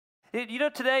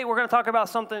Today we're going to talk about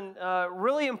something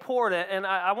really important, and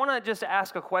I want to just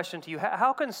ask a question to you.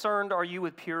 How concerned are you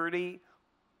with purity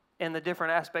in the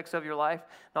different aspects of your life?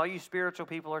 And all you spiritual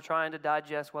people are trying to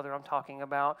digest whether I'm talking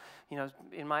about,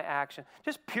 in my action.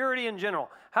 Just purity in general.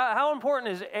 How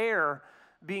important is air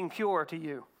being pure to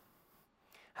you?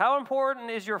 How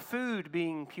important is your food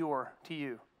being pure to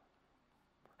you?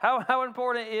 How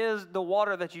important is the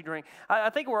water that you drink?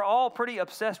 I think we're all pretty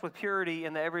obsessed with purity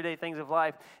in the everyday things of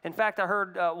life. In fact, I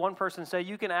heard one person say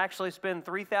you can actually spend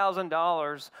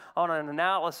 $3,000 on an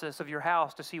analysis of your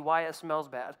house to see why it smells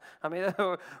bad. I mean,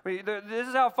 this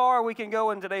is how far we can go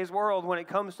in today's world when it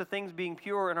comes to things being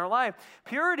pure in our life.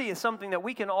 Purity is something that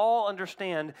we can all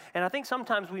understand, and I think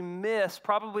sometimes we miss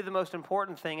probably the most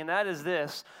important thing, and that is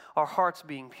this: our hearts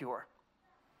being pure.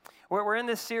 We're in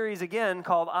this series again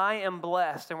called I Am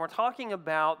Blessed, and we're talking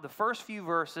about the first few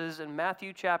verses in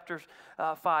Matthew chapter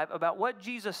 5 about what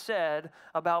Jesus said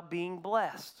about being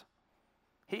blessed.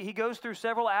 He goes through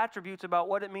several attributes about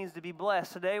what it means to be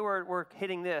blessed. Today we're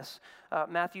hitting this,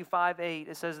 Matthew 5:8.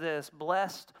 It says this: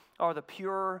 "Blessed are the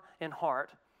pure in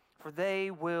heart, for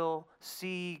they will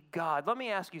see God." Let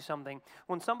me ask you something.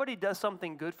 When somebody does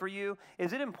something good for you,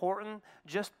 is it important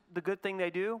just the good thing they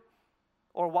do,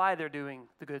 or why they're doing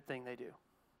the good thing they do?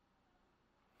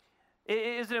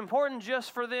 Is it important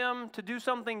just for them to do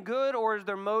something good, or is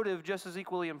their motive just as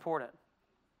equally important?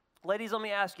 Ladies, let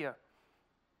me ask you.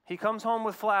 He comes home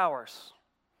with flowers,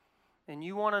 and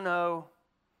you want to know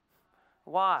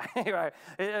why.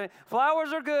 Right?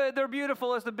 Flowers are good. They're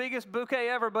beautiful. It's the biggest bouquet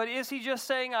ever. But is he just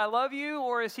saying, "I love you,"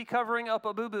 or is he covering up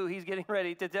a boo-boo he's getting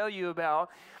ready to tell you about?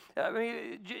 I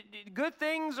mean, good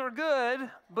things are good,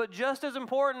 but just as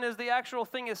important as the actual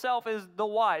thing itself is the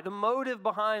why, the motive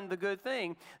behind the good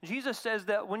thing. Jesus says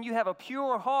that when you have a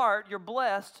pure heart, you're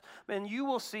blessed, and you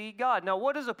will see God. Now,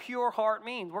 what does a pure heart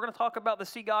mean? We're going to talk about the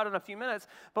see God in a few minutes,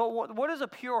 but what does a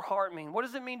pure heart mean? What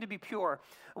does it mean to be pure?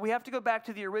 We have to go back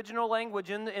to the original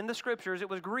language in the scriptures. It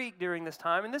was Greek during this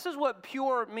time, and this is what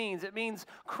pure means. It means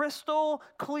crystal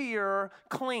clear,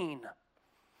 clean.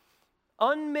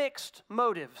 Unmixed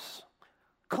motives,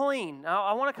 clean. Now,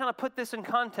 I want to kind of put this in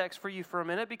context for you for a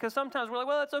minute, because sometimes we're like,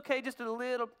 well, it's okay, just a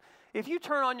little. If you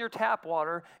turn on your tap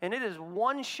water and it is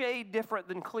one shade different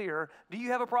than clear, do you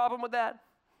have a problem with that?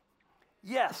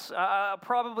 Yes,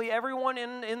 probably everyone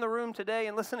in the room today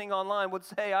and listening online would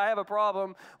say, I have a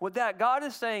problem with that. God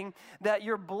is saying that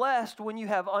you're blessed when you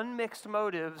have unmixed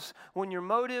motives, when your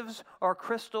motives are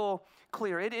crystal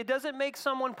clear. It doesn't make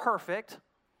someone perfect,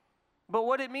 but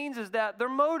what it means is that their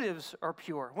motives are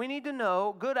pure. We need to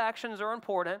know good actions are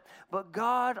important, but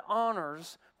God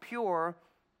honors pure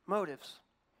motives.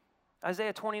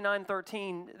 Isaiah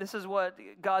 29:13, this is what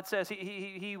God says.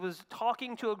 He was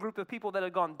talking to a group of people that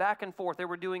had gone back and forth. They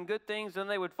were doing good things, then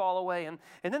they would fall away. And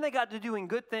then they got to doing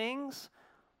good things,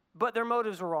 but their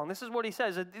motives were wrong. This is what he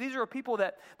says. These are people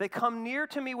that they come near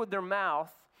to me with their mouth,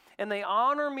 and they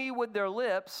honor me with their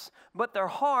lips, but their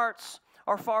hearts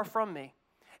are far from me.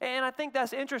 And I think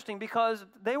that's interesting, because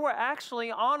they were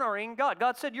actually honoring God.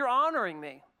 God said, you're honoring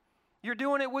me. You're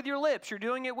doing it with your lips. You're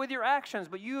doing it with your actions.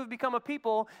 But you have become a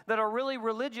people that are really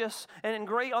religious and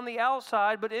great on the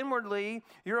outside, but inwardly,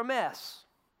 you're a mess.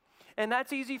 And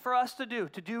that's easy for us to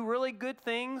do really good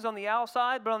things on the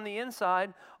outside, but on the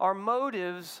inside, our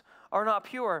motives are not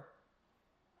pure.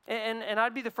 And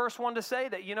I'd be the first one to say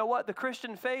that, you know what, the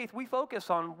Christian faith, we focus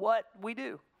on what we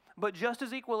do. But just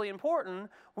as equally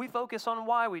important, we focus on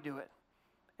why we do it.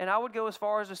 And I would go as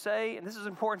far as to say, and this is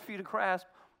important for you to grasp,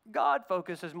 God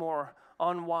focuses more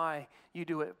on why you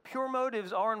do it. Pure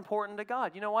motives are important to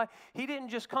God. You know why? He didn't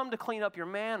just come to clean up your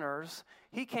manners.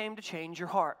 He came to change your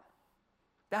heart.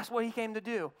 That's what he came to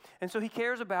do. And so he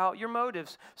cares about your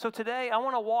motives. So today I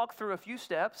want to walk through a few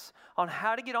steps on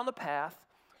how to get on the path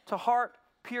to heart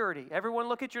purity. Everyone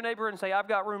look at your neighbor and say, I've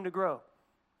got room to grow.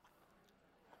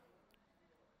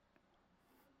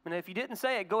 And if you didn't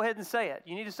say it, go ahead and say it.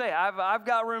 You need to say it. I've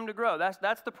got room to grow.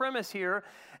 That's the premise here.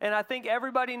 And I think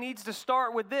everybody needs to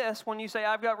start with this when you say,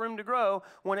 I've got room to grow.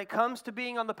 When it comes to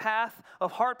being on the path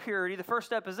of heart purity, the first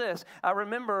step is this. I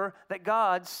remember that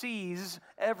God sees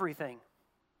everything.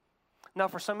 Now,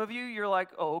 for some of you, you're like,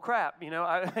 oh, crap.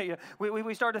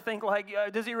 We start to think like,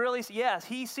 does he really? Yes,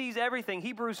 he sees everything.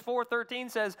 Hebrews 4:13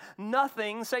 says,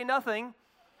 nothing, say nothing.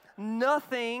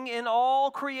 Nothing in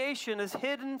all creation is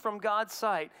hidden from God's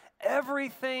sight.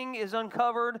 Everything is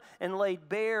uncovered and laid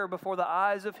bare before the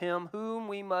eyes of him whom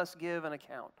we must give an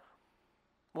account.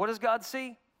 What does God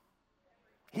see?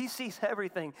 He sees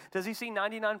everything. Does he see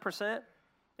 99%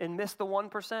 and miss the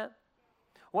 1%?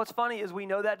 What's funny is we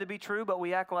know that to be true, but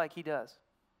we act like he does.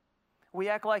 We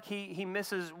act like he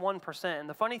misses 1%. And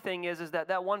the funny thing is that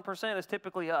 1% is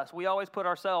typically us. We always put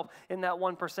ourselves in that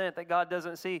 1% that God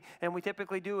doesn't see. And we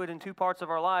typically do it in two parts of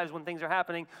our lives when things are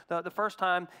happening. The first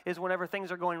time is whenever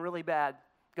things are going really bad.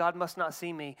 God must not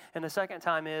see me. And the second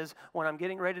time is when I'm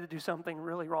getting ready to do something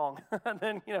really wrong. And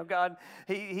then, God,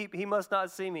 he must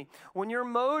not see me. When your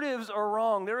motives are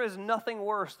wrong, there is nothing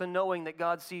worse than knowing that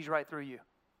God sees right through you.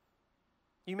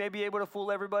 You may be able to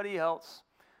fool everybody else,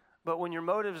 but when your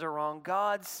motives are wrong,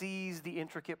 God sees the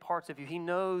intricate parts of you. He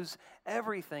knows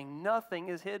everything. Nothing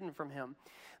is hidden from him.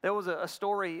 There was a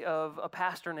story of a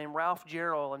pastor named Ralph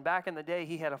Jarrell, and back in the day,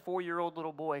 he had a 4-year-old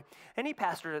little boy, and he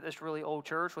pastored at this really old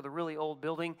church with a really old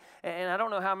building. And I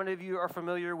don't know how many of you are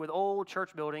familiar with old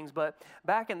church buildings, but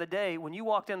back in the day, when you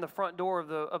walked in the front door of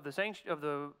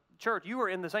the church, you were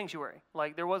in the sanctuary.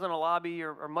 Like, there wasn't a lobby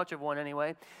or much of one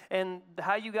anyway. And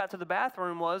how you got to the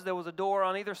bathroom was there was a door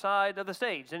on either side of the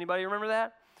stage. Anybody remember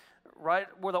that? Right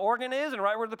where the organ is and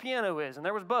right where the piano is. And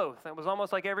there was both. It was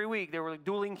almost like every week there were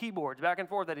dueling keyboards back and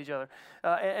forth at each other.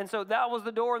 And so that was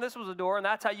the door and this was the door. And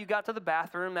that's how you got to the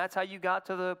bathroom. That's how you got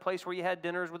to the place where you had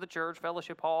dinners with the church,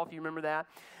 fellowship hall, if you remember that.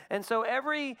 And so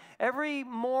every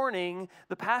morning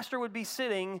the pastor would be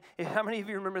sitting, how many of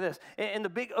you remember this, in the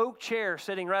big oak chair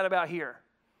sitting right about here.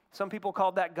 Some people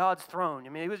called that God's throne. I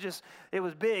mean, it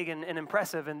was big and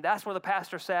impressive, and that's where the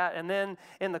pastor sat. And then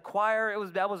in the choir,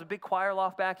 that was a big choir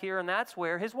loft back here, and that's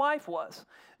where his wife was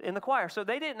in the choir. So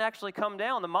they didn't actually come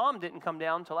down. The mom didn't come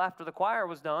down until after the choir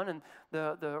was done, and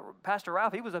the Pastor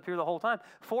Ralph, he was up here the whole time.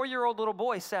 4-year-old little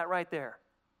boy sat right there.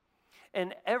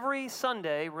 And every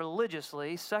Sunday,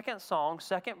 religiously, second song,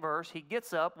 second verse, he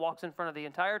gets up, walks in front of the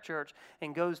entire church,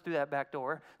 and goes through that back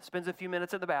door, spends a few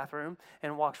minutes in the bathroom,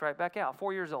 and walks right back out,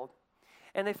 4 years old.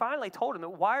 And they finally told him,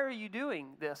 why are you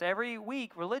doing this? Every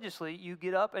week, religiously, you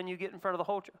get up and you get in front of the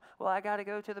whole church. Well, I got to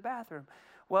go to the bathroom.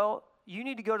 Well, you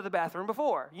need to go to the bathroom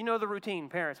before. You know the routine,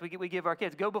 parents. We give our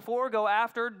kids, go before, go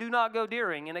after, do not go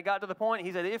during. And it got to the point,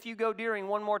 he said, if you go during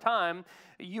one more time,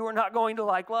 you are not going to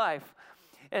like life.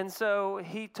 And so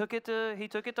he took it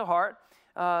to heart.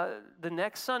 The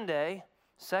next Sunday,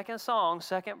 second song,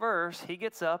 second verse, he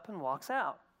gets up and walks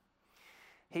out.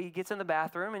 He gets in the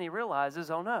bathroom and he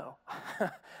realizes, oh no,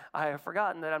 I have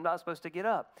forgotten that I'm not supposed to get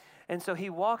up. And so he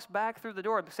walks back through the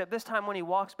door, except this time when he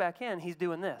walks back in, he's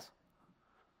doing this.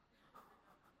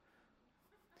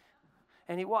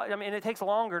 And it takes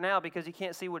longer now because he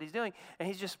can't see what he's doing. And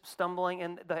he's just stumbling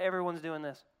and everyone's doing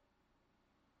this.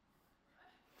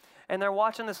 And they're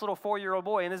watching this little 4-year-old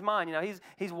boy in his mind.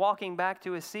 He's walking back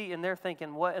to his seat, and they're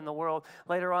thinking, what in the world?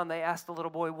 Later on, they asked the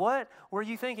little boy, what were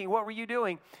you thinking? What were you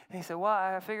doing? And he said, well,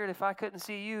 I figured if I couldn't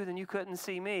see you, then you couldn't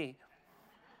see me.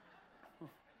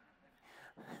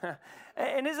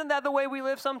 And isn't that the way we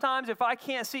live sometimes? If I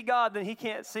can't see God, then he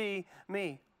can't see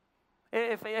me.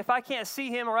 If I can't see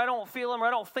him or I don't feel him or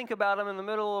I don't think about him in the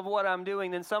middle of what I'm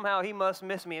doing, then somehow he must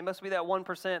miss me. It must be that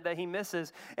 1% that he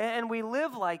misses. And we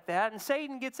live like that, and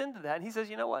Satan gets into that. And he says,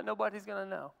 you know what? Nobody's going to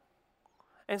know.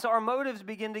 And so our motives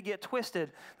begin to get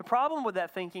twisted. The problem with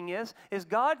that thinking is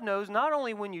God knows not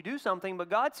only when you do something, but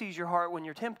God sees your heart when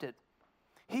you're tempted.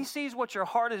 He sees what your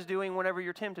heart is doing whenever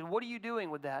you're tempted. What are you doing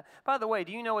with that? By the way,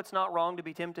 do you know it's not wrong to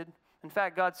be tempted? In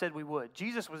fact, God said we would.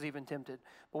 Jesus was even tempted.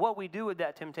 But what we do with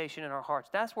that temptation in our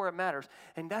hearts, that's where it matters.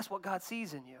 And that's what God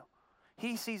sees in you.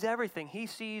 He sees everything. He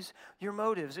sees your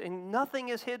motives. And nothing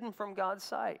is hidden from God's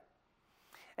sight.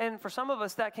 And for some of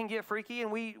us, that can get freaky.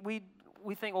 And we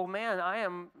think, oh man,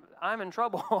 I'm in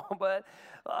trouble. But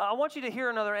I want you to hear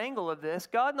another angle of this.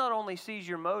 God not only sees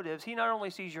your motives, he not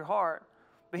only sees your heart,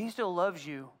 but he still loves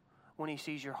you when he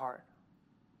sees your heart.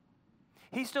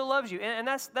 He still loves you. And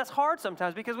that's hard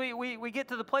sometimes because we get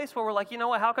to the place where we're like, you know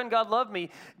what, how can God love me?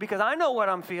 Because I know what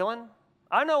I'm feeling.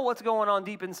 I know what's going on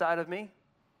deep inside of me.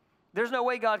 There's no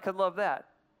way God could love that.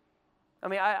 I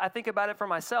mean, I think about it for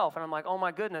myself, and I'm like, oh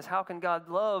my goodness, how can God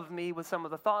love me with some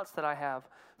of the thoughts that I have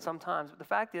sometimes? But the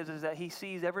fact is that he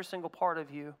sees every single part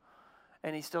of you,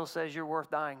 and he still says you're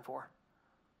worth dying for.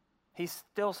 He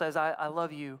still says, I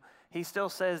love you. He still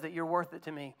says that you're worth it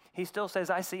to me. He still says,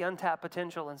 I see untapped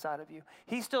potential inside of you.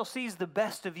 He still sees the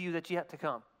best of you that's yet to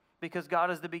come because God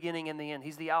is the beginning and the end.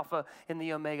 He's the Alpha and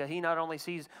the Omega. He not only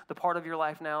sees the part of your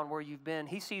life now and where you've been,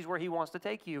 he sees where he wants to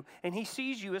take you. And he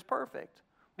sees you as perfect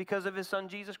because of his son,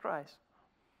 Jesus Christ.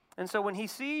 And so when he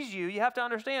sees you, you have to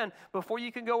understand, before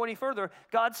you can go any further,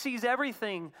 God sees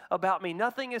everything about me.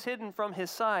 Nothing is hidden from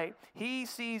his sight. He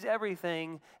sees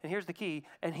everything, and here's the key,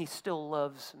 and he still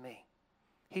loves me.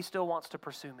 He still wants to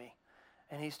pursue me,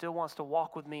 and he still wants to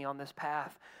walk with me on this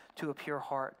path to a pure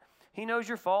heart. He knows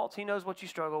your faults. He knows what you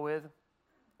struggle with,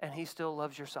 and he still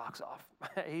loves your socks off.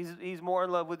 He's more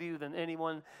in love with you than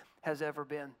anyone has ever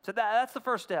been. So that's the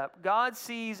first step. God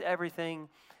sees everything,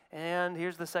 and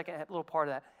here's the second little part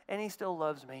of that. And he still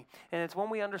loves me. And it's when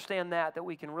we understand that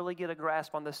we can really get a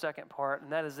grasp on the second part,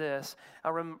 and that is this.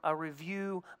 I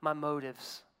review my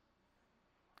motives.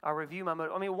 I review my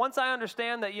motive. I mean, once I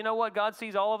understand that, you know what, God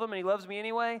sees all of them and he loves me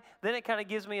anyway, then it kind of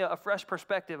gives me a fresh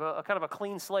perspective, a kind of a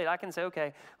clean slate. I can say,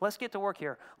 okay, let's get to work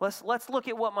here. Let's look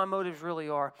at what my motives really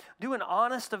are. Do an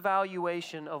honest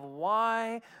evaluation of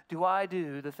why do I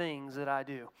do the things that I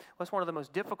do. What's one of the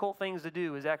most difficult things to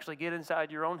do is actually get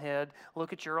inside your own head,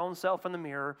 look at your own self in the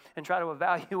mirror, and try to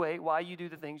evaluate why you do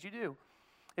the things you do.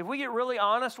 If we get really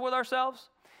honest with ourselves,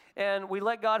 and we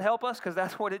let God help us, because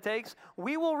that's what it takes,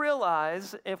 we will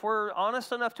realize, if we're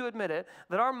honest enough to admit it,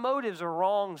 that our motives are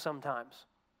wrong sometimes.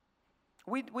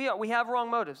 We have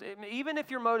wrong motives. Even if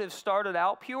your motives started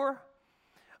out pure,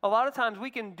 a lot of times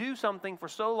we can do something for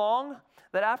so long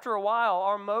that after a while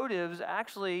our motives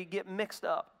actually get mixed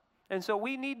up. And so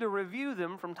we need to review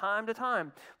them from time to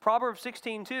time. Proverbs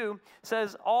 16:2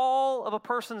 says, all of a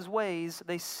person's ways,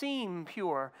 they seem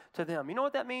pure to them. You know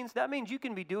what that means? That means you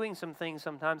can be doing some things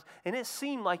sometimes, and it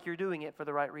seems like you're doing it for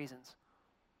the right reasons.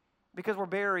 Because we're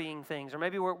burying things, or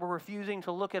maybe we're refusing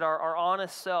to look at our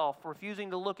honest self,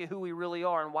 refusing to look at who we really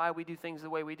are and why we do things the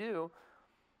way we do.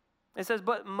 It says,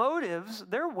 but motives,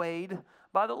 they're weighed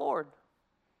by the Lord.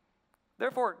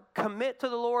 Therefore, commit to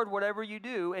the Lord whatever you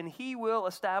do, and he will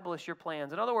establish your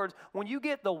plans. In other words, when you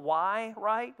get the why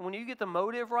right, when you get the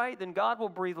motive right, then God will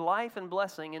breathe life and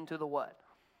blessing into the what.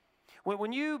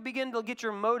 When you begin to get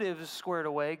your motives squared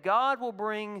away, God will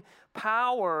bring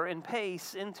power and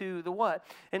pace into the what.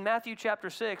 In Matthew chapter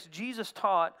 6, Jesus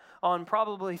taught on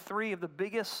probably three of the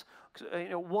biggest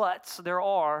whats there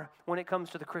are when it comes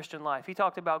to the Christian life. He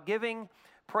talked about giving,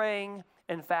 praying,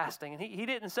 and fasting. And he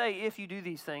didn't say if you do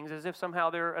these things as if somehow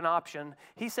they're an option.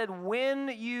 He said when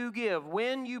you give,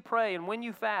 when you pray, and when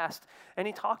you fast. And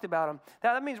he talked about them.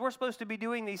 That means we're supposed to be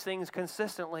doing these things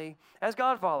consistently as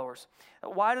God followers.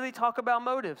 Why do they talk about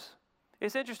motives?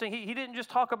 It's interesting. He didn't just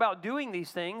talk about doing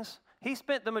these things. He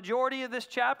spent the majority of this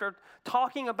chapter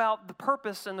talking about the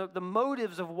purpose and the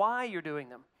motives of why you're doing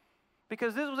them.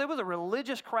 Because it was a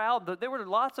religious crowd. There were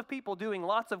lots of people doing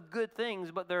lots of good things,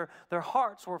 but their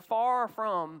hearts were far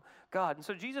from God. And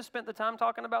so Jesus spent the time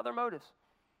talking about their motives.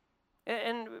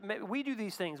 And we do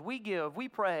these things. We give. We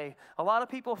pray. A lot of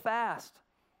people fast.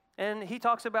 And he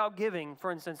talks about giving, for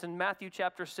instance, in Matthew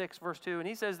chapter 6, verse 2. And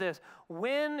he says this,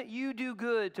 when you do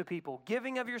good to people,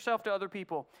 giving of yourself to other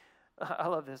people, I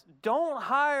love this, don't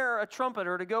hire a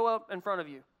trumpeter to go up in front of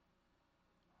you.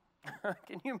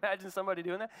 Can you imagine somebody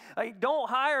doing that? Like, don't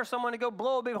hire someone to go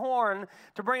blow a big horn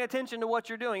to bring attention to what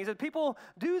you're doing. He said people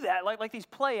do that like these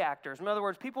play actors. In other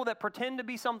words, people that pretend to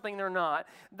be something they're not.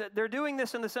 They're doing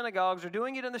this in the synagogues, they're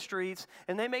doing it in the streets,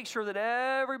 and they make sure that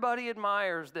everybody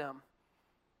admires them.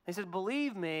 He says,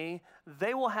 believe me,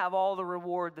 they will have all the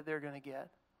reward that they're going to get.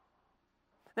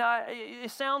 Now,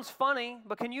 it sounds funny,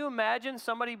 but can you imagine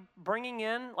somebody bringing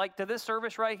in, like to this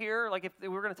service right here, like if we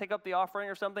were going to take up the offering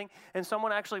or something, and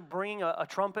someone actually bringing a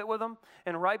trumpet with them,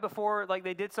 and right before like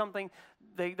they did something,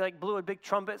 they like blew a big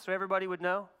trumpet so everybody would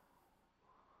know?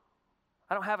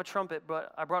 I don't have a trumpet,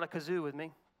 but I brought a kazoo with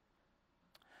me.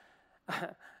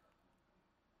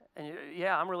 And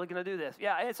yeah, I'm really going to do this.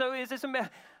 Yeah, and so it's just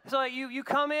so like you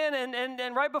come in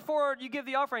and right before you give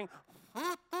the offering,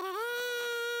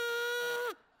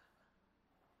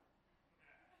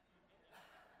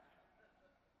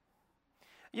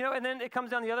 and then it comes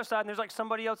down the other side, and there's like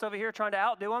somebody else over here trying to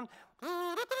outdo them.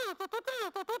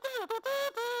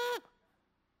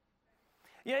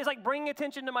 It's like bringing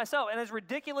attention to myself. And as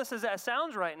ridiculous as that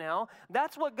sounds right now,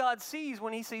 that's what God sees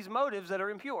when he sees motives that are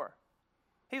impure.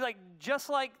 He's like, just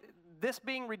like this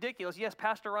being ridiculous, yes,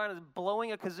 Pastor Ryan is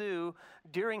blowing a kazoo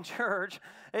during church.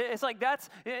 It's like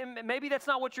maybe that's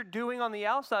not what you're doing on the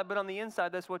outside, but on the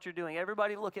inside, that's what you're doing.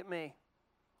 Everybody look at me.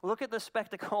 Look at the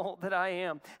spectacle that I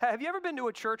am. Have you ever been to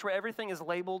a church where everything is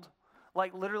labeled?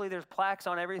 Like literally there's plaques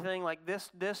on everything. Like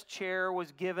this chair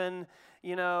was given,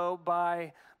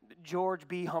 by George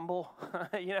B. Humble.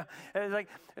 It's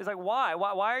like why?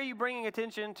 Why are you bringing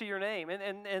attention to your name?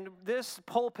 And this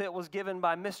pulpit was given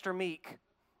by Mr. Meek,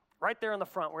 right there in the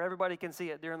front where everybody can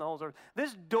see it during the whole service.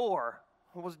 This door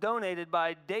was donated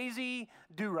by Daisy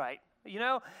Do-Right.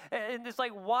 And it's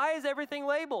like, why is everything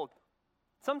labeled?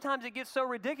 Sometimes it gets so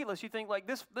ridiculous. You think like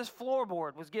this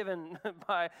floorboard was given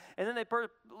by, and then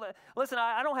listen,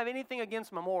 I don't have anything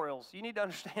against memorials. You need to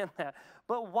understand that.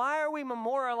 But why are we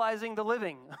memorializing the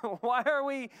living? Why are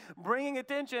we bringing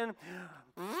attention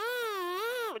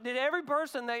every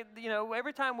person,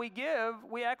 every time we give,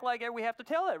 we act like we have to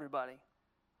tell everybody.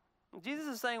 Jesus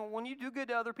is saying, when you do good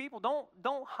to other people,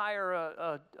 don't hire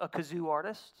a kazoo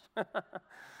artist.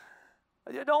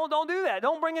 Don't do that.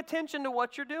 Don't bring attention to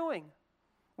what you're doing.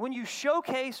 When you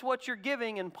showcase what you're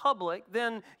giving in public,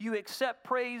 then you accept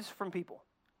praise from people.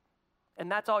 And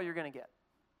that's all you're going to get.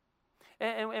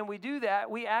 And we do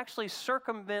that, we actually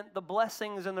circumvent the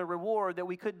blessings and the reward that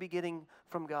we could be getting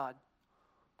from God.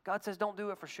 God says, don't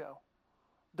do it for show.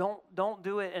 Don't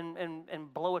do it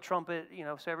and blow a trumpet,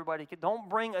 so everybody can. Don't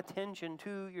bring attention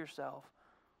to yourself.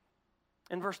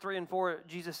 In verse 3 and 4,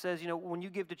 Jesus says, when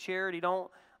you give to charity,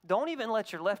 don't even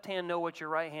let your left hand know what your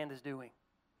right hand is doing,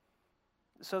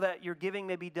 so that your giving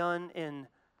may be done in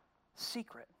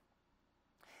secret.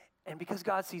 And because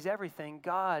God sees everything,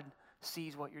 God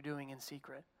sees what you're doing in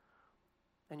secret.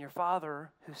 And your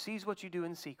Father, who sees what you do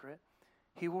in secret,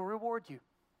 He will reward you.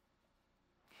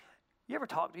 You ever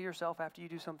talk to yourself after you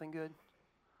do something good?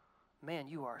 Man,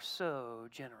 you are so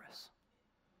generous.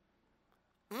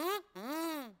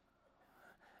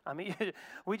 I mean,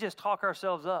 we just talk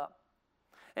ourselves up.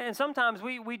 And sometimes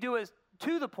we do it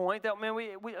to the point that, man,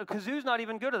 a kazoo's not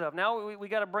even good enough. Now we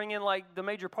got to bring in like the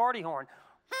major party horn.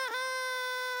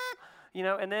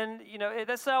 And then,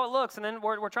 that's how it looks. And then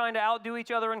we're trying to outdo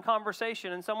each other in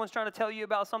conversation, and someone's trying to tell you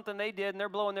about something they did, and they're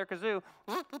blowing their kazoo.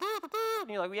 And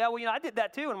you're like, yeah, well, I did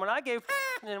that too. And when I gave,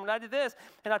 and when I did this,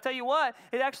 and I tell you what,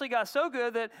 it actually got so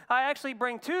good that I actually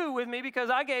bring two with me because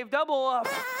I gave double.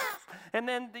 And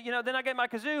then, then I get my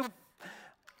kazoo.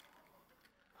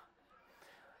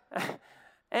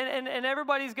 And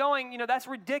everybody's going, that's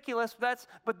ridiculous.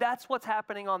 But that's what's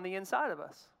happening on the inside of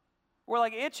us. We're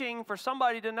like itching for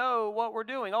somebody to know what we're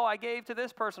doing. Oh, I gave to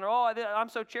this person. Or, I'm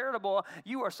so charitable.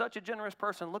 You are such a generous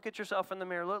person. Look at yourself in the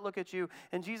mirror. Look at you.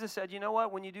 And Jesus said, you know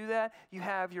what? When you do that, you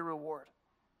have your reward.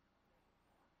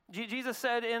 Jesus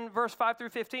said in verse 5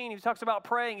 through 15, he talks about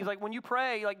praying. He's like, when you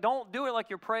pray, don't do it like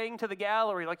you're praying to the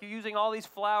gallery, like you're using all these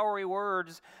flowery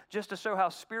words just to show how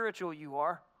spiritual you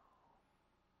are.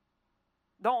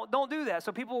 Don't do that.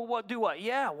 So people will do what?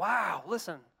 Yeah, wow,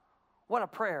 listen, what a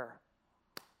prayer.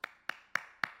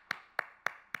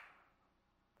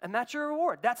 And that's your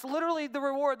reward. That's literally the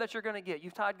reward that you're going to get.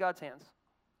 You've tied God's hands.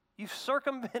 You've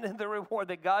circumvented the reward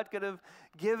that God could have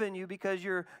given you because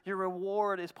your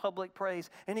reward is public praise.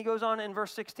 And he goes on in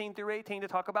verse 16 through 18 to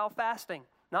talk about fasting.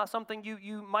 Not something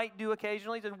you might do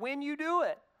occasionally. He says, when you do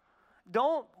it,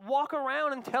 don't walk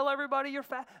around and tell everybody you're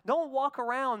fat. Don't walk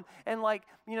around and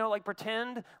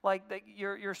pretend like that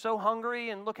you're so hungry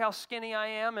and look how skinny I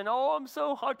am and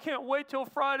I can't wait till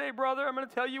Friday, brother. I'm going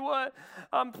to tell you what,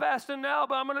 I'm fasting now,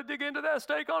 but I'm going to dig into that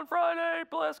steak on Friday.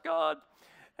 Bless God.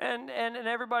 And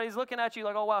everybody's looking at you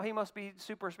like, oh wow, he must be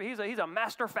super. He's a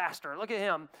master faster. Look at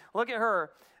him. Look at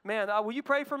her. Man, will you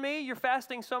pray for me? You're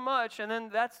fasting so much, and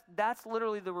then that's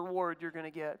literally the reward you're going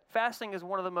to get. Fasting is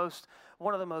one of the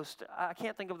most. I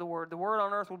can't think of the word. The word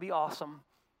on earth would be awesome.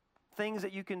 Things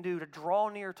that you can do to draw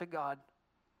near to God,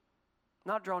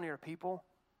 not draw near to people.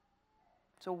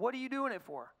 So what are you doing it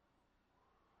for?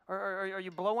 Are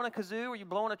you blowing a kazoo? Are you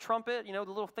blowing a trumpet? The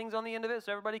little things on the end of it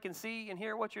so everybody can see and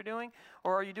hear what you're doing?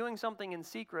 Or are you doing something in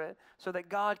secret so that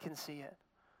God can see it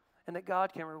and that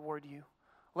God can reward you?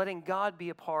 Letting God be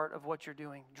a part of what you're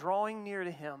doing, drawing near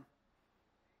to Him.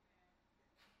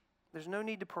 There's no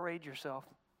need to parade yourself.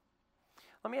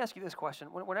 Let me ask you this question.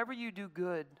 Whenever you do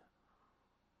good,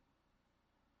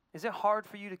 is it hard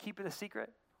for you to keep it a secret?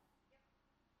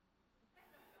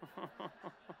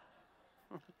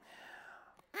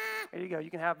 Here you go.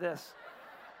 You can have this.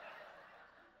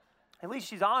 At least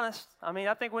she's honest. I mean,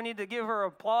 I think we need to give her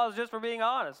applause just for being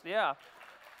honest. Yeah.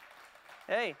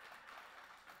 Hey.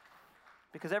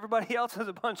 Because everybody else is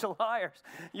a bunch of liars.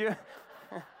 You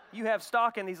have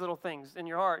stock in these little things in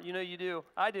your heart. You do.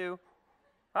 I do.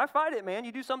 I fight it, man.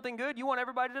 You do something good, you want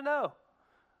everybody to know.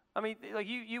 I mean, like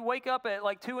you wake up at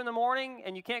 2 in the morning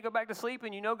and you can't go back to sleep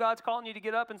and God's calling you to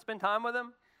get up and spend time with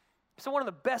Him. So one of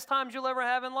the best times you'll ever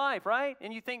have in life, right?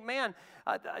 And you think, man,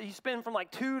 you spend from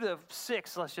 2 to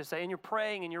 6, let's just say, and you're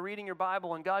praying and you're reading your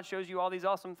Bible and God shows you all these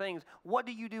awesome things. What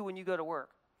do you do when you go to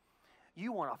work?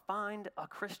 You want to find a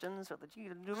Christian so that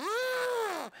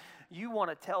you want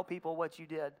to tell people what you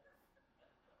did.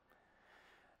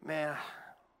 Man,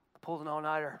 I pulled an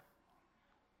all-nighter.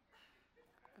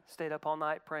 Stayed up all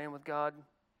night praying with God.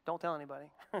 Don't tell anybody,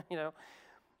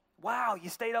 Wow, you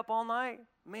stayed up all night?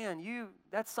 Man,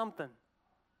 that's something.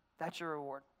 That's your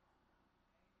reward.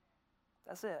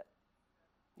 That's it.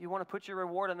 You want to put your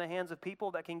reward in the hands of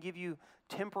people that can give you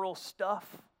temporal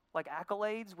stuff like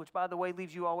accolades, which, by the way,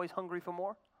 leaves you always hungry for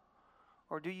more?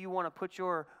 Or do you want to put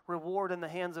your reward in the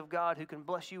hands of God who can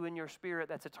bless you in your spirit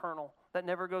that's eternal, that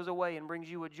never goes away and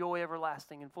brings you a joy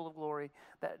everlasting and full of glory,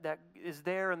 that is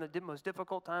there in the most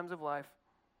difficult times of life?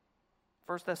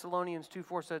 1 Thessalonians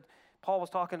 2:4 said, Paul was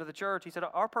talking to the church. He said,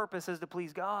 our purpose is to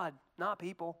please God, not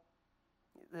people.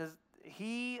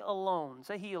 He alone,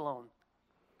 say He alone.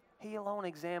 He alone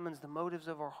examines the motives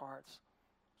of our hearts.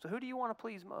 So who do you want to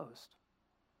please most?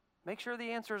 Make sure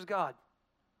the answer is God.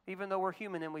 Even though we're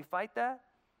human and we fight that,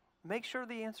 make sure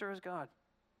the answer is God.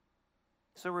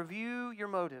 So review your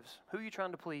motives. Who are you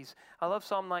trying to please? I love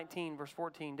Psalm 19, verse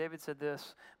 14. David said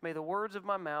this, may the words of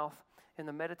my mouth and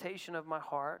the meditation of my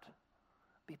heart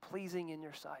be pleasing in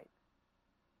your sight.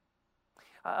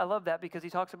 I love that because he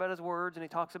talks about his words and he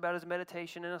talks about his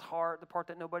meditation in his heart, the part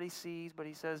that nobody sees, but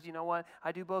he says, you know what?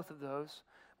 I do both of those.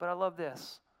 But I love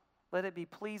this. Let it be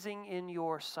pleasing in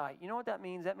your sight. You know what that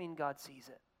means? That means God sees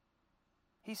it.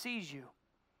 He sees you.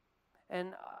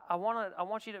 And I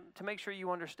want you to make sure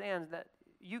you understand that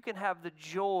you can have the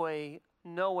joy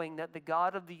knowing that the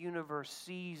God of the universe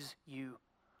sees you.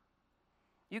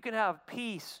 You can have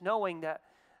peace knowing that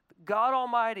God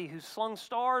Almighty, who slung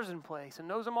stars in place and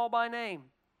knows them all by name,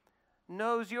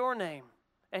 knows your name,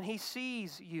 and He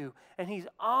sees you, and He's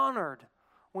honored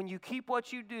when you keep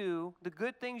what you do, the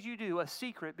good things you do, a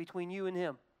secret between you and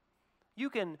Him. You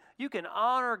can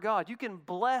honor God. You can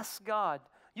bless God.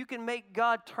 You can make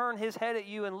God turn His head at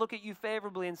you and look at you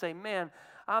favorably and say, man,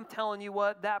 I'm telling you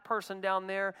what, that person down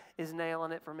there is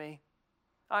nailing it for me.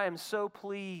 I am so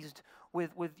pleased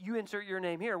with you insert your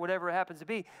name here, whatever it happens to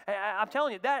be. I'm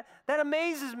telling you, that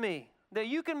amazes me, that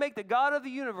you can make the God of the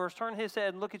universe turn His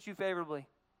head and look at you favorably.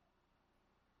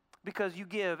 Because you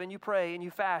give and you pray and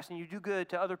you fast and you do good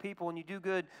to other people and you do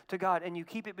good to God and you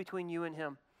keep it between you and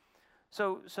Him.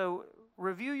 So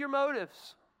review your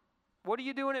motives. What are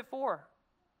you doing it for?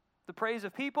 The praise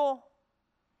of people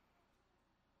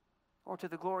or to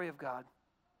the glory of God?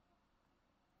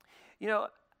 You know,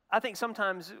 I think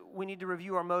sometimes we need to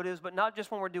review our motives, but not just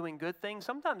when we're doing good things.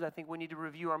 Sometimes I think we need to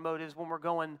review our motives when we're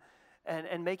going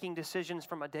and making decisions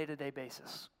from a day-to-day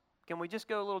basis. Can we just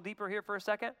go a little deeper here for a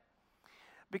second?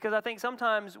 Because I think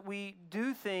sometimes we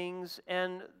do things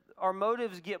and our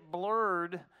motives get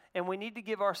blurred, and we need to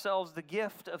give ourselves the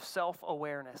gift of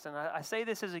self-awareness. And I say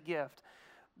this as a gift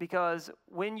because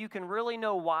when you can really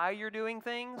know why you're doing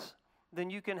things, then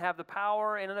you can have the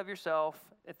power in and of yourself,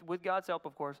 with God's help,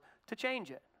 of course, to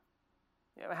change it.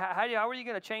 How are you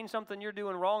going to change something you're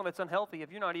doing wrong that's unhealthy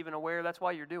if you're not even aware that's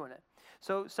why you're doing it?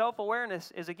 So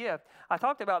self-awareness is a gift. I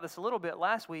talked about this a little bit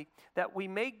last week, that we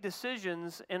make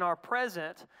decisions in our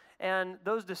present, and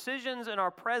those decisions in our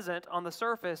present on the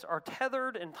surface are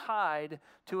tethered and tied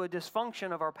to a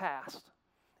dysfunction of our past.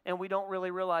 And we don't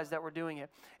really realize that we're doing it.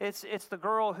 It's the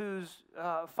girl whose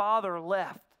father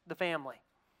left the family.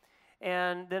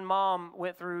 And then mom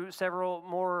went through several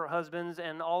more husbands,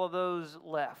 and all of those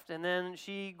left. And then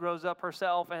she grows up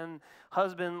herself, and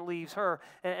husband leaves her.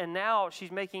 And now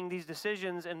she's making these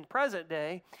decisions in present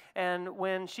day. And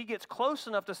when she gets close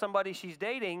enough to somebody she's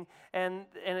dating, and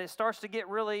it starts to get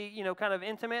really, kind of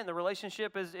intimate, and the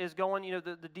relationship is going,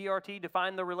 the DRT,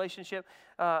 define the relationship.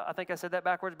 I think I said that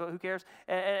backwards, but who cares?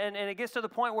 And it gets to the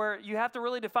point where you have to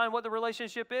really define what the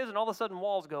relationship is, and all of a sudden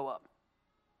walls go up.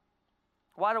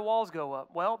 Why do walls go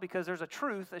up? Well, because there's a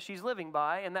truth that she's living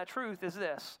by, and that truth is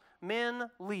this: men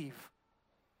leave.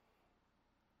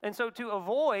 And so to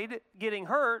avoid getting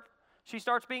hurt, she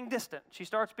starts being distant. She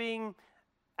starts being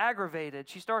aggravated.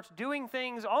 She starts doing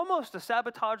things almost to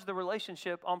sabotage the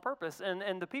relationship on purpose.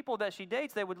 And the people that she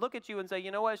dates, they would look at you and say,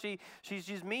 you know what, she's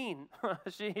just mean.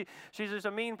 She's just a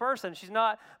mean person. She's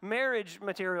not marriage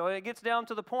material. And it gets down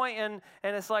to the point, and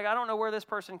it's like, I don't know where this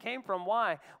person came from.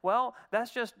 Why? Well,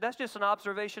 that's just an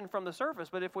observation from the surface.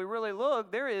 But if we really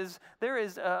look, there is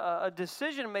a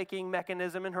decision-making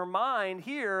mechanism in her mind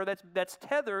here that's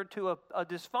tethered to a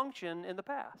dysfunction in the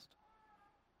past.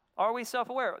 Are we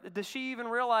self-aware? Does she even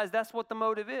realize that's what the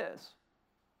motive is?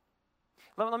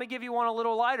 Let me give you one a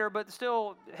little lighter, but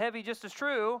still heavy just as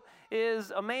true,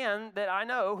 is a man that I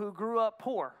know who grew up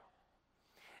poor.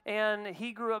 And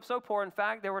he grew up so poor, in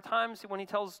fact, there were times when he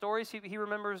tells stories, he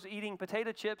remembers eating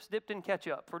potato chips dipped in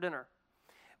ketchup for dinner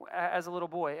as a little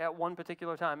boy at one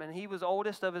particular time. And he was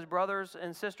oldest of his brothers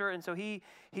and sister, and so he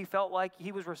felt like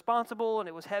he was responsible and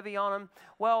it was heavy on him.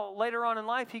 Well, later on in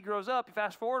life, he grows up, you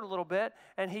fast forward a little bit,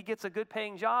 and he gets a good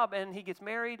paying job, and he gets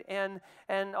married, and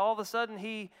all of a sudden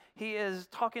he is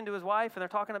talking to his wife, and they're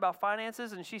talking about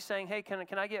finances, and she's saying, hey, can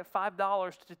I get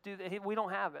 $5 to do that? We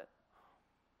don't have it.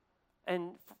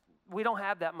 And we don't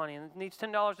have that money, and it needs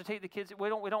 $10 to take the kids. We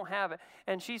don't have it.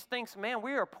 And she thinks, man,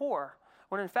 we are poor.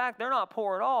 when in fact they're not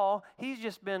poor at all. He's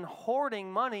just been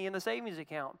hoarding money in the savings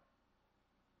account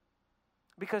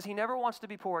because he never wants to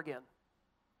be poor again.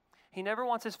 He never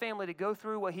wants his family to go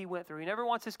through what he went through. He never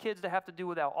wants his kids to have to do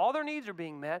without. All their needs are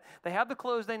being met. They have the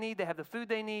clothes they need. They have the food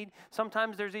they need.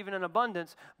 Sometimes there's even an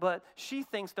abundance, but she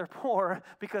thinks they're poor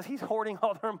because he's hoarding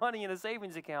all their money in a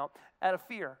savings account out of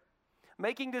fear.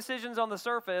 Making decisions on the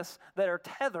surface that are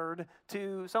tethered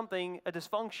to something, a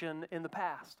dysfunction in the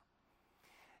past.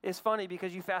 It's funny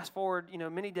because you fast forward,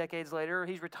 many decades later,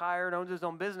 he's retired, owns his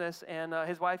own business, and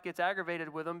his wife gets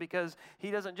aggravated with him because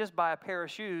he doesn't just buy a pair of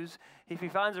shoes. If he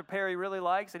finds a pair he really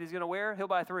likes that he's going to wear, he'll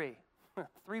buy 3.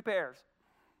 3 pairs.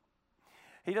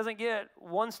 He doesn't get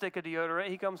 1 stick of deodorant.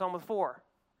 He comes home with 4.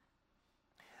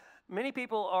 Many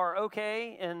people are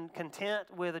okay and content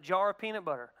with a jar of peanut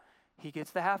butter. He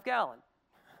gets the half gallon.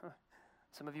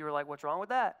 Some of you are like, what's wrong with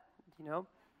that?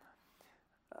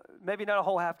 Maybe not a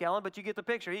whole half gallon, but you get the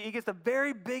picture. He gets the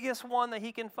very biggest one that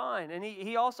he can find. And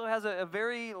he also has a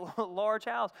very large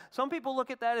house. Some people look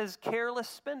at that as careless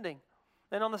spending.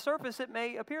 And on the surface, it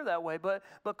may appear that way. But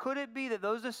could it be that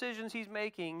those decisions he's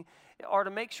making are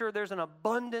to make sure there's an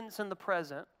abundance in the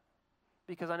present?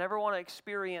 Because I never want to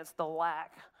experience the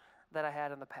lack that I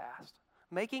had in the past.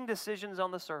 Making decisions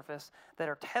on the surface that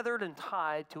are tethered and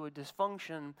tied to a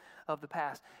dysfunction of the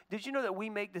past. Did you know that we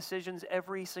make decisions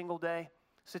every single day?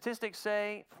 Statistics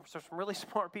say, some really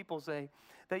smart people say,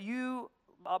 that you,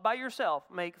 by yourself,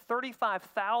 make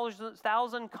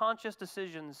 35,000 conscious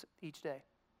decisions each day.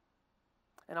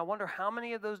 And I wonder how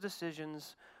many of those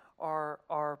decisions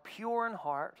are pure in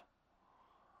heart,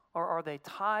 or are they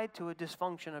tied to a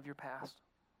dysfunction of your past?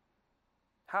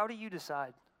 How do you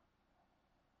decide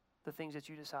the things that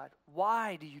you decide?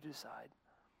 Why do you decide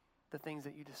the things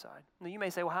that you decide? Now, you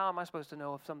may say, well, how am I supposed to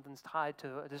know if something's tied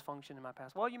to a dysfunction in my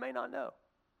past? Well, you may not know,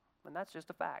 and that's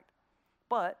just a fact.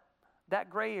 But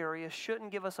that gray area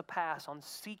shouldn't give us a pass on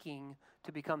seeking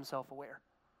to become self-aware.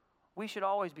 We should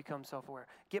always become self-aware.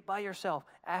 Get by yourself.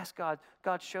 Ask God,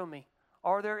 God, show me.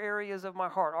 Are there areas of my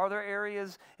heart? Are there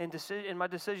areas in my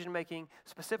decision-making,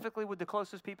 specifically with the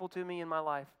closest people to me in my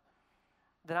life,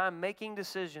 that I'm making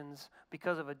decisions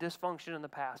because of a dysfunction in the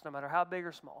past, no matter how big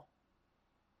or small?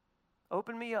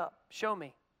 Open me up. Show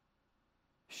me.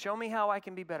 Show me how I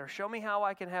can be better. Show me how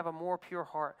I can have a more pure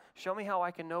heart. Show me how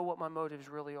I can know what my motives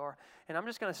really are. And I'm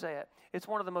just going to say it. It's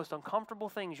one of the most uncomfortable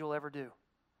things you'll ever do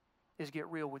is get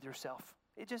real with yourself.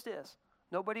 It just is.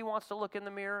 Nobody wants to look in the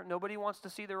mirror. Nobody wants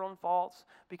to see their own faults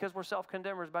because we're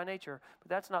self-condemners by nature. But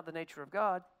that's not the nature of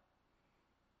God.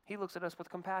 He looks at us with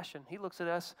compassion. He looks at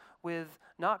us with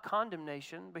not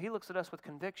condemnation, but he looks at us with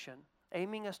conviction,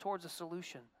 aiming us towards a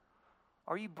solution.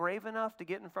 Are you brave enough to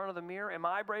get in front of the mirror? Am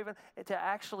I brave enough to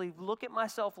actually look at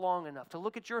myself long enough, to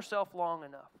look at yourself long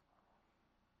enough,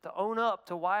 to own up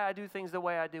to why I do things the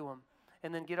way I do them,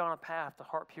 and then get on a path to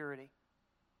heart purity?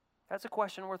 That's a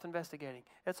question worth investigating.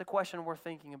 That's a question worth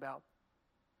thinking about.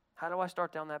 How do I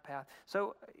start down that path?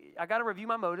 So I got to review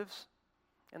my motives.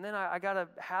 And then I got to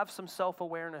have some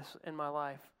self-awareness in my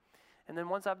life. And then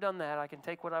once I've done that, I can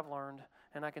take what I've learned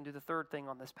and I can do the third thing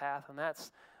on this path, and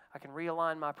that's I can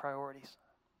realign my priorities.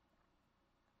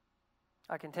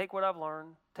 I can take what I've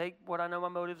learned, take what I know my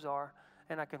motives are,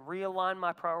 and I can realign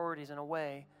my priorities in a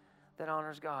way that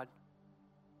honors God.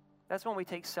 That's when we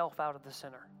take self out of the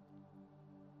center.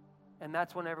 And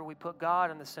that's whenever we put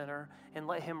God in the center and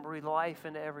let him breathe life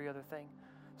into every other thing.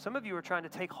 Some of you are trying to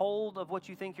take hold of what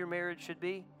you think your marriage should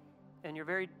be, and you're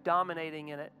very dominating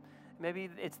in it. Maybe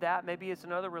it's that, maybe it's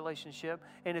another relationship.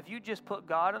 And if you just put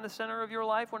God in the center of your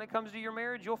life when it comes to your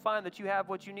marriage, you'll find that you have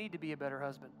what you need to be a better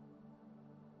husband.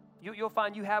 You'll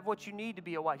find you have what you need to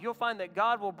be a wife. You'll find that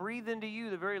God will breathe into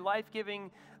you the very life-giving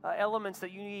elements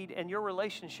that you need, and your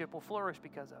relationship will flourish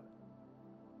because of it.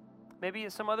 Maybe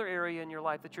it's some other area in your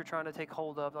life that you're trying to take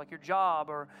hold of, like your job,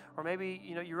 or maybe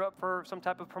you're up for some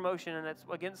type of promotion and it's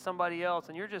against somebody else,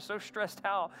 and you're just so stressed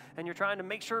out, and you're trying to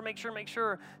make sure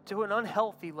to an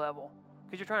unhealthy level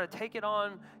because you're trying to take it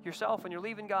on yourself and you're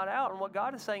leaving God out. And what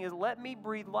God is saying is, let me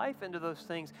breathe life into those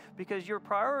things because your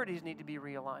priorities need to be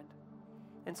realigned.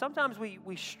 And sometimes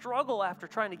we struggle after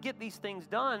trying to get these things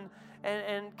done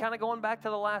and kind of going back to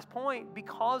the last point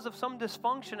because of some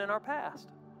dysfunction in our past.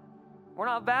 We're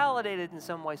not validated in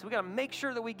some way. So we got to make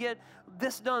sure that we get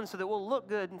this done so that we'll look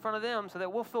good in front of them, so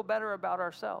that we'll feel better about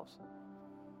ourselves.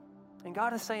 And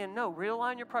God is saying, no,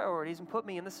 realign your priorities and put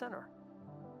me in the center.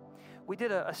 We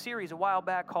did a series a while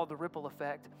back called The Ripple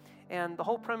Effect. And the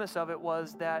whole premise of it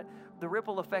was that the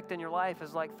ripple effect in your life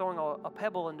is like throwing a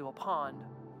pebble into a pond.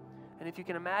 And if you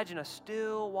can imagine a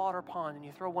still water pond and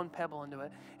you throw one pebble into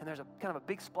it, and there's a kind of a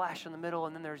big splash in the middle,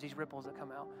 and then there's these ripples that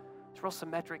come out. It's real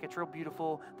symmetric. It's real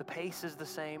beautiful. The pace is the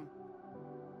same.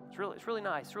 It's really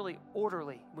nice. It's really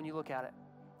orderly when you look at it.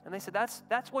 And they said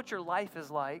that's what your life is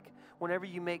like whenever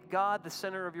you make God the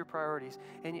center of your priorities.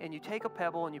 And you take a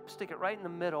pebble and you stick it right in the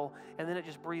middle, and then it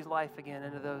just breathes life again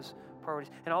into those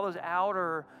priorities. And all those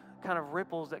outer kind of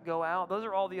ripples that go out, those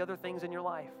are all the other things in your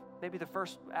life. Maybe the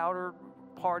first outer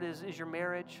part is your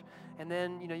marriage, and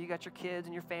then you got your kids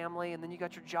and your family, and then you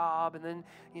got your job, and then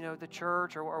the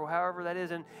church or however that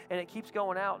is, and it keeps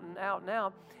going out and out and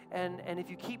out. And if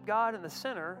you keep God in the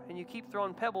center and you keep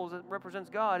throwing pebbles that represents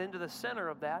God into the center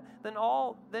of that, then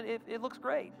it looks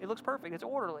great. It looks perfect. It's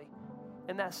orderly.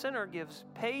 And that center gives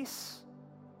pace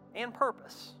and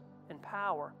purpose and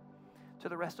power to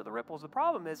the rest of the ripples. The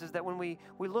problem is that when we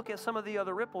look at some of the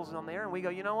other ripples on there and we go,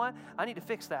 you know what? I need to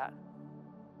fix that.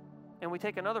 And we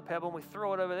take another pebble and we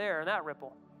throw it over there in that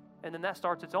ripple. And then that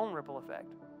starts its own ripple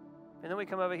effect. And then we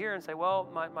come over here and say, well,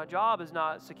 my job is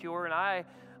not secure, and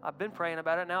I've been praying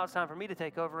about it. Now it's time for me to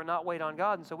take over and not wait on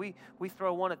God. And so we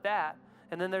throw one at that.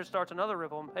 And then there starts another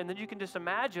ripple. And then you can just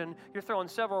imagine you're throwing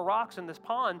several rocks in this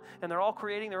pond, and they're all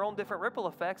creating their own different ripple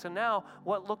effects. And now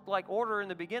what looked like order in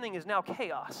the beginning is now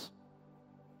chaos.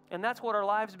 And that's what our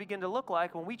lives begin to look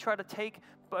like when we try to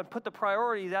put the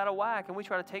priorities out of whack, and we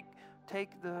try to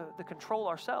take the control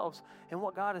ourselves. And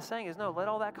what God is saying is, no, let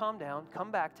all that calm down,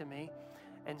 come back to me,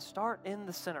 and start in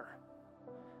the center.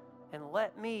 And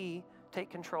let me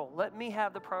take control. Let me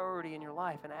have the priority in your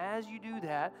life. And as you do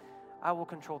that, I will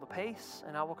control the pace,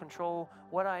 and I will control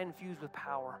what I infuse with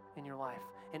power in your life.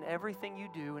 And everything you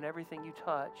do and everything you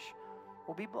touch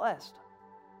will be blessed.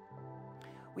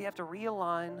 We have to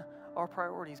realign our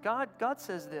priorities. God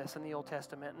says this in the Old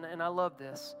Testament, and I love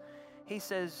this. He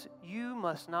says, you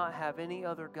must not have any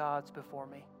other gods before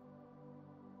me.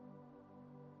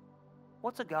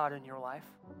 What's a God in your life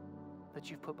that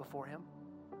you've put before him?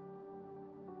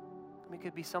 I mean, it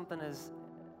could be something as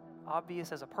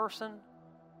obvious as a person,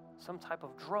 some type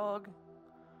of drug,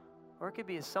 or it could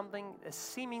be something as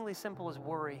seemingly simple as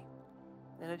worry,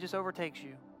 and it just overtakes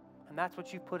you. And that's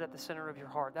what you've put at the center of your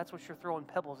heart. That's what you're throwing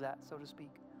pebbles at, so to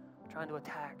speak, trying to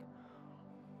attack.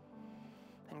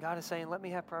 And God is saying, let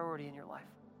me have priority in your life.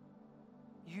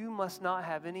 You must not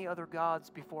have any other gods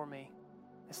before me.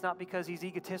 It's not because he's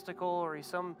egotistical or he's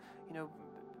some,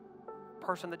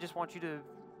 person that just wants you to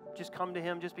just come to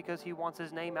him just because he wants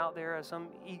his name out there as some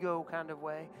ego kind of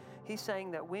way. He's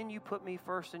saying that when you put me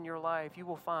first in your life, you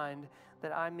will find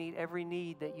that I meet every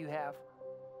need that you have.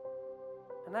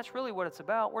 And that's really what it's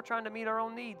about. We're trying to meet our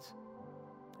own needs.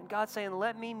 And God's saying,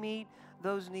 let me meet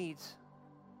those needs.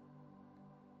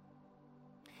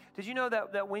 Did you know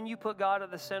that when you put God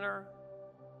at the center,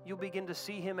 you'll begin to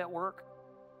see him at work?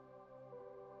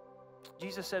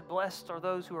 Jesus said, blessed are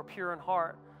those who are pure in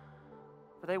heart,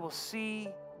 for they will see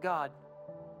God.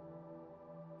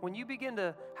 When you begin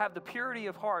to have the purity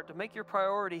of heart to make your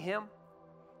priority him,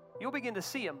 you'll begin to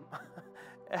see him.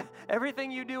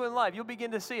 Everything you do in life, you'll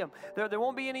begin to see him. There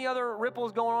won't be any other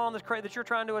ripples going on that you're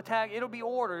trying to attack. It'll be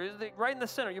order. Right in the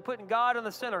center. You're putting God in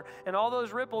the center, and all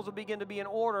those ripples will begin to be in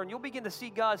order, and you'll begin to see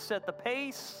God set the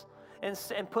pace and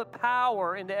put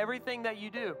power into everything that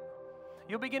you do.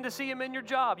 You'll begin to see him in your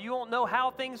job. You won't know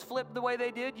how things flipped the way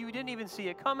they did. You didn't even see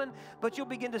it coming, but you'll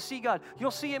begin to see God. You'll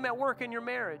see him at work in your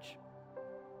marriage.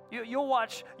 You'll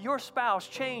watch your spouse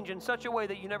change in such a way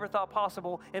that you never thought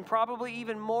possible, and probably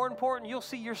even more important, you'll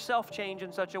see yourself change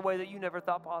in such a way that you never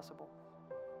thought possible.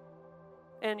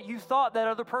 And you thought that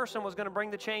other person was going to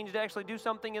bring the change to actually do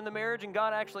something in the marriage, and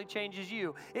God actually changes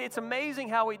you. It's amazing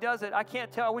how he does it. I can't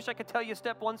tell. I wish I could tell you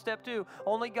step one, step two.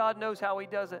 Only God knows how he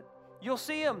does it. You'll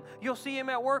see him. You'll see him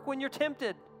at work when you're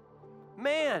tempted.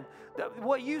 Man,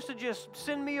 what used to just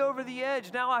send me over the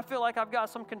edge, now I feel like I've got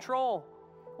some control.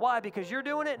 Why? Because you're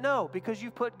doing it? No, because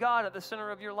you've put God at the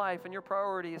center of your life, and your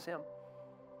priority is him.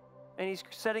 And he's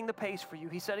setting the pace for you.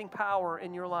 He's setting power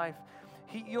in your life.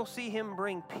 You'll see him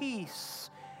bring peace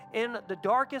in the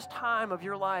darkest time of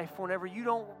your life. Whenever you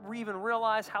don't even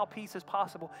realize how peace is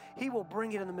possible, he will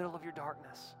bring it in the middle of your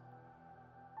darkness.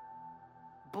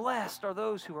 Blessed are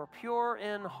those who are pure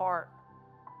in heart,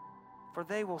 for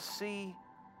they will see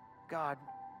God.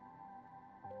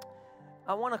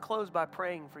 I want to close by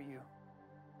praying for you,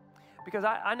 because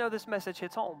I know this message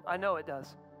hits home. I know it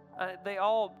does. They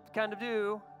all kind of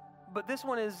do, but this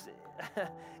one is,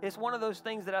 it's one of those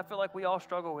things that I feel like we all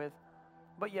struggle with,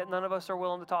 but yet none of us are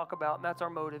willing to talk about, and that's our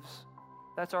motives.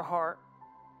 That's our heart.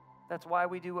 That's why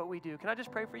we do what we do. Can I just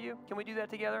pray for you? Can we do that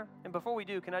together? And before we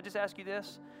do, can I just ask you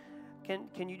this?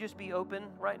 Can you just be open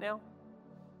right now?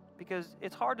 Because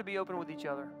it's hard to be open with each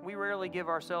other. We rarely give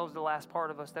ourselves the last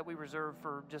part of us that we reserve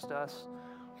for just us.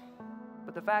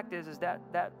 But the fact is that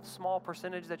that small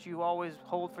percentage that you always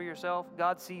hold for yourself,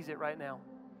 God sees it right now.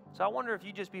 So I wonder if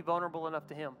you just be vulnerable enough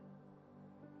to Him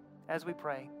as we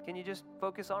pray. Can you just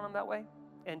focus on Him that way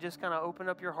and just kind of open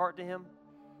up your heart to Him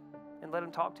and let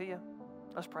Him talk to you?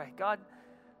 Let's pray. God,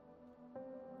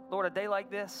 Lord, a day like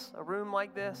this, a room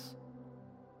like this,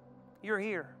 You're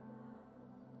here.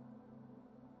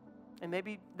 And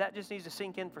maybe that just needs to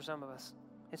sink in for some of us.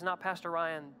 It's not Pastor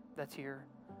Ryan that's here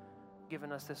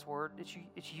giving us this word.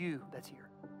 It's you that's here.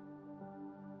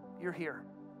 You're here.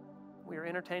 We are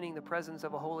entertaining the presence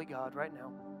of a holy God right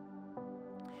now.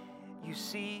 You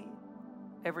see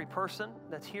every person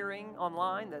that's hearing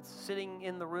online, that's sitting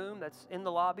in the room, that's in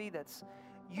the lobby,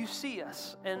 you see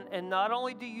us. And not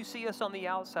only do you see us on the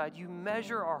outside, you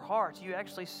measure our hearts. You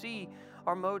actually see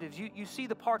our motives. You see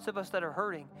the parts of us that are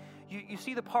hurting. You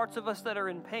see the parts of us that are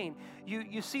in pain.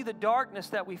 You see the darkness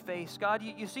that we face. God,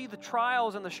 you see the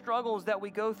trials and the struggles that we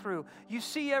go through. You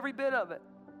see every bit of it.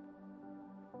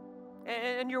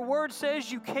 And your word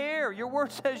says you care. Your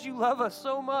word says you love us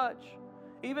so much.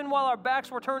 Even while our backs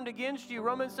were turned against you,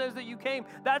 Romans says that you came.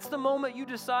 That's the moment you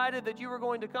decided that you were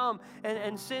going to come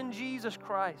and send Jesus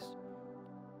Christ.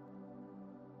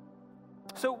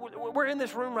 So we're in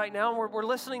this room right now, and we're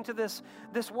listening to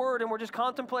this word, and we're just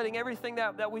contemplating everything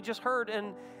that we just heard.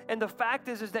 And the fact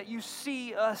is that you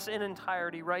see us in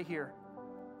entirety right here.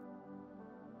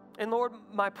 And Lord,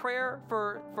 my prayer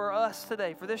for us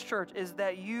today, for this church, is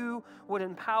that you would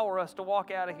empower us to walk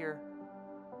out of here.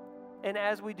 And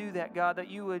as we do that, God, that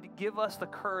you would give us the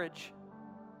courage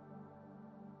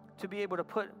to be able to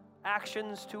put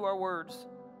actions to our words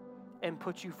and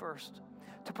put you first.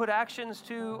 To put actions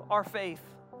to our faith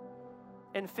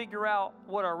and figure out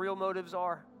what our real motives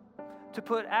are. To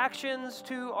put actions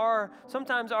to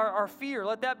sometimes our fear.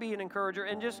 Let that be an encourager.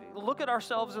 And just look at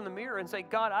ourselves in the mirror and say,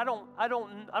 God, I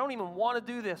don't even want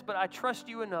to do this, but I trust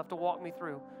you enough to walk me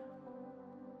through.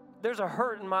 There's a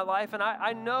hurt in my life, and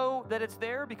I know that it's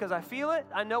there because I feel it.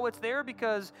 I know it's there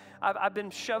because I've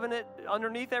been shoving it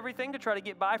underneath everything to try to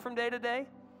get by from day to day.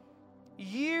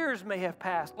 Years may have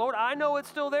passed. Lord, I know it's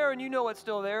still there, and you know it's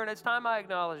still there, and it's time I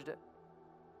acknowledged it.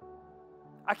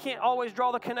 I can't always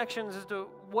draw the connections as to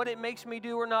what it makes me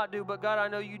do or not do, but God, I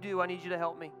know you do. I need you to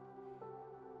help me.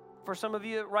 For some of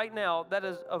you right now, that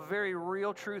is a very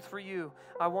real truth for you.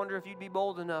 I wonder if you'd be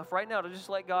bold enough right now to just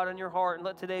let God in your heart and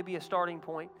let today be a starting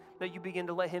point that you begin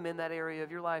to let Him in that area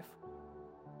of your life.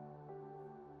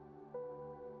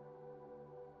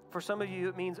 For some of you,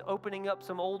 it means opening up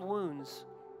some old wounds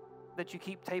that you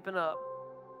keep taping up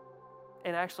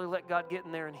and actually let God get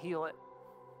in there and heal it.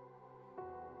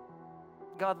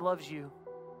 God loves you,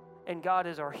 and God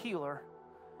is our healer,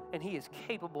 and He is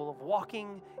capable of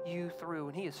walking you through,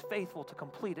 and He is faithful to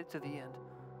complete it to the end.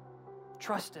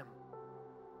 Trust Him.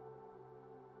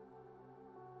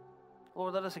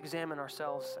 Lord, let us examine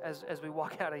ourselves as we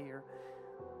walk out of here,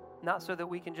 not so that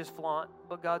we can just flaunt,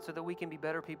 but God, so that we can be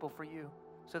better people for you,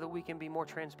 so that we can be more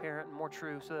transparent and more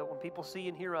true, so that when people see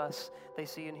and hear us, they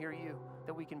see and hear you,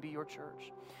 that we can be your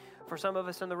church. For some of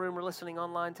us in the room or listening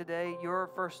online today, your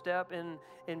first step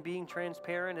in being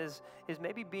transparent is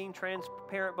maybe being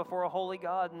transparent before a holy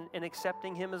God and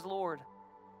accepting Him as Lord.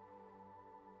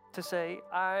 To say,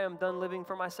 I am done living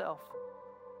for myself.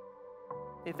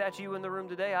 If that's you in the room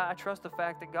today, I trust the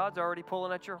fact that God's already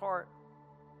pulling at your heart.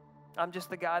 I'm just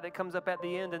the guy that comes up at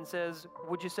the end and says,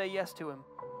 would you say yes to Him?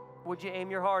 Would you aim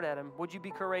your heart at Him? Would you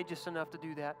be courageous enough to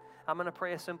do that? I'm going to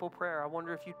pray a simple prayer. I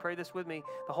wonder if you'd pray this with me.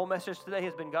 The whole message today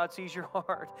has been God sees your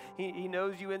heart. He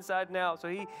knows you inside and out.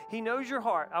 So he knows your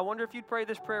heart. I wonder if you'd pray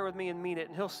this prayer with me and mean it,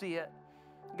 and He'll see it.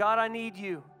 God, I need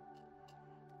you.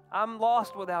 I'm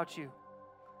lost without you.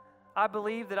 I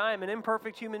believe that I am an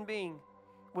imperfect human being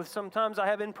with sometimes I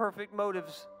have imperfect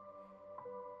motives,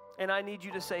 and I need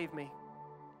you to save me.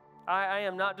 I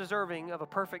am not deserving of a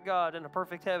perfect God and a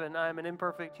perfect heaven. I am an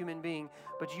imperfect human being.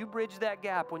 But you bridged that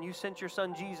gap when you sent your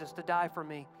Son Jesus to die for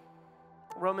me.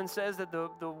 Romans says that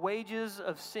the wages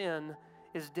of sin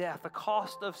is death. The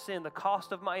cost of sin, the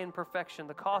cost of my imperfection,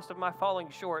 the cost of my falling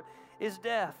short is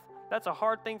death. That's a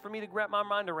hard thing for me to wrap my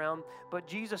mind around. But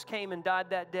Jesus came and died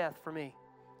that death for me,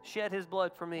 shed His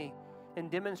blood for me,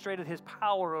 and demonstrated His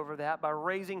power over that by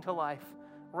raising to life,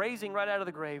 raising right out of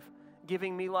the grave,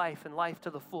 giving me life and life to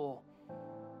the full.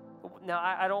 Now,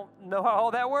 I don't know how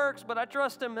all that works, but I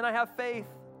trust Him and I have faith.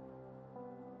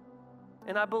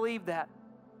 And I believe that.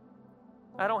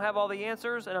 I don't have all the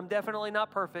answers, and I'm definitely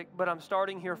not perfect, but I'm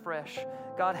starting here fresh.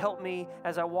 God, help me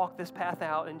as I walk this path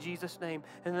out in Jesus' name.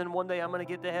 And then one day I'm going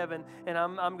to get to heaven, and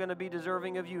I'm going to be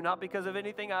deserving of you, not because of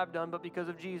anything I've done, but because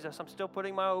of Jesus. I'm still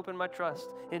putting my hope and my trust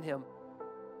in Him.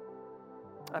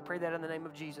 I pray that in the name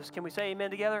of Jesus. Can we say amen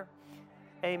together?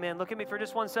 Amen. Look at me for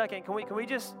just 1 second. Can we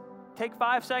just take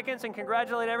 5 seconds and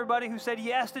congratulate everybody who said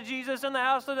yes to Jesus in the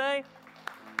house today?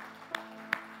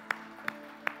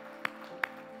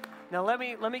 Now let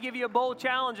me give you a bold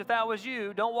challenge. If that was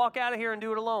you, don't walk out of here and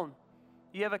do it alone.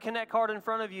 You have a Connect card in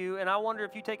front of you, and I wonder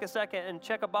if you take a second and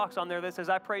check a box on there that says,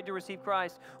 I prayed to receive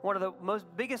Christ. One of the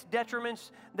biggest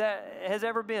detriments that has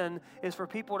ever been is for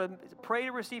people to pray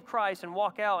to receive Christ and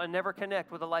walk out and never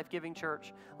connect with a life-giving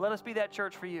church. Let us be that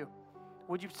church for you.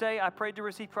 Would you say, I prayed to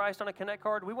receive Christ on a Connect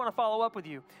card? We want to follow up with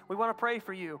you. We want to pray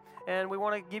for you. And we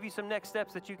want to give you some next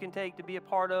steps that you can take to be a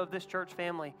part of this church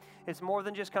family. It's more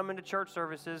than just coming to church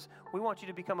services. We want you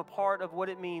to become a part of what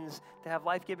it means to have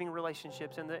life-giving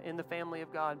relationships in the family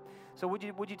of God. So would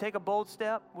you take a bold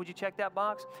step? Would you check that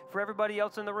box? For everybody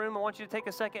else in the room, I want you to take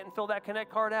a second and fill that Connect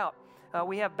card out.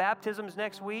 We have baptisms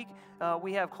next week.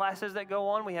 We have classes that go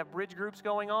on. We have bridge groups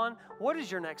going on. What is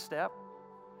your next step?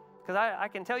 Because I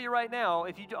can tell you right now,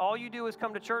 if all you do is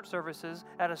come to church services,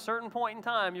 at a certain point in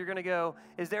time, you're going to go,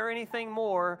 is there anything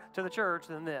more to the church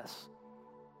than this?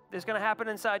 It's going to happen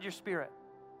inside your spirit.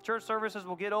 Church services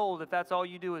will get old if that's all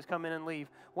you do is come in and leave.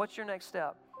 What's your next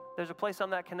step? There's a place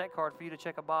on that Connect card for you to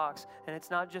check a box, and it's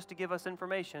not just to give us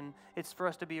information, it's for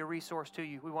us to be a resource to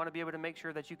you. We want to be able to make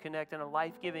sure that you connect in a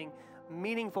life-giving,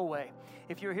 meaningful way.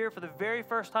 If you're here for the very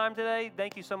first time today,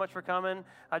 thank you so much for coming.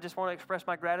 I just want to express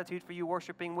my gratitude for you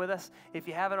worshiping with us. If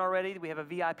you haven't already, we have a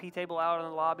VIP table out in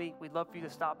the lobby. We'd love for you to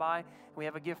stop by. We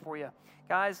have a gift for you.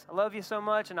 Guys, I love you so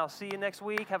much, and I'll see you next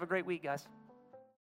week. Have a great week, guys.